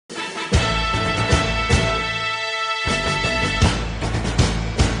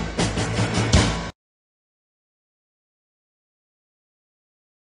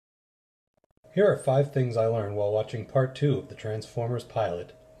Here are 5 things I learned while watching part 2 of the Transformers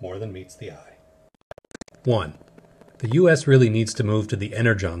pilot, More Than Meets the Eye. 1. The US really needs to move to the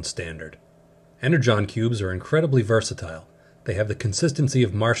Energon standard. Energon cubes are incredibly versatile. They have the consistency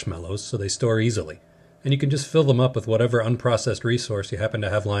of marshmallows, so they store easily. And you can just fill them up with whatever unprocessed resource you happen to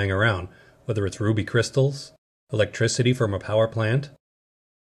have lying around, whether it's ruby crystals, electricity from a power plant,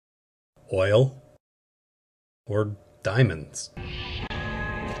 oil, or diamonds.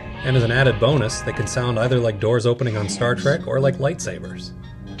 And as an added bonus, they can sound either like doors opening on Star Trek or like lightsabers.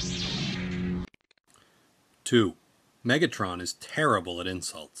 2. Megatron is terrible at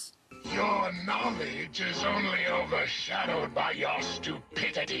insults. Your knowledge is only overshadowed by your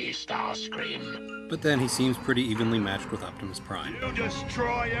stupidity, Starscream. But then he seems pretty evenly matched with Optimus Prime. You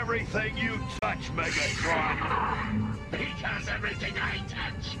destroy everything you touch, Megatron. Because everything I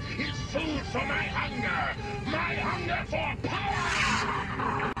touch is food for my hunger for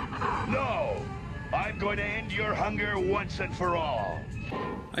power! No, I'm going to end your hunger once and for all.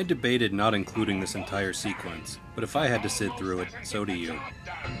 I debated not including this entire sequence, but if I had to sit through it, so do you.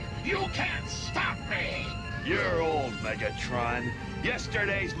 You can't stop me! You're old, Megatron.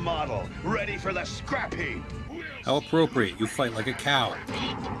 Yesterday's model, ready for the scrap heap. How appropriate, you fight like a cow.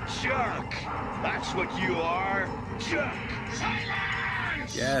 Junk! That's what you are. Junk!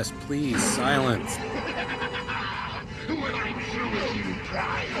 Silence! Yes, please, silence. When I'm through with you,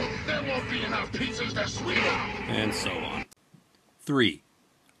 Prime, there won't be enough pieces to sweep up. And so on. 3.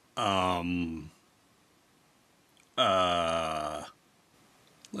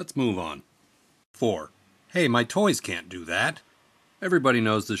 Let's move on. 4. Hey, my toys can't do that. Everybody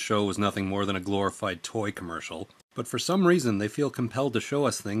knows this show was nothing more than a glorified toy commercial, but for some reason they feel compelled to show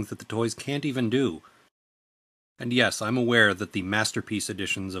us things that the toys can't even do. And yes, I'm aware that the Masterpiece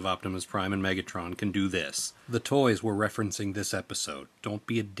editions of Optimus Prime and Megatron can do this. The toys were referencing this episode. Don't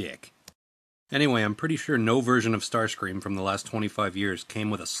be a dick. Anyway, I'm pretty sure no version of Starscream from the last 25 years came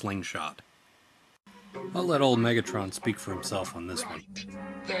with a slingshot. I'll let old Megatron speak for himself on this one.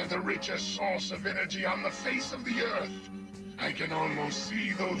 They're the richest source of energy on the face of the Earth. I can almost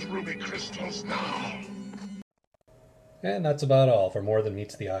see those ruby crystals now. And that's about all for More Than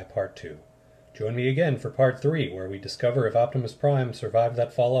Meets the Eye Part 2. Join me again for Part 3, where we discover if Optimus Prime survived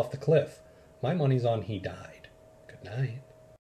that fall off the cliff. My money's on he died. Good night.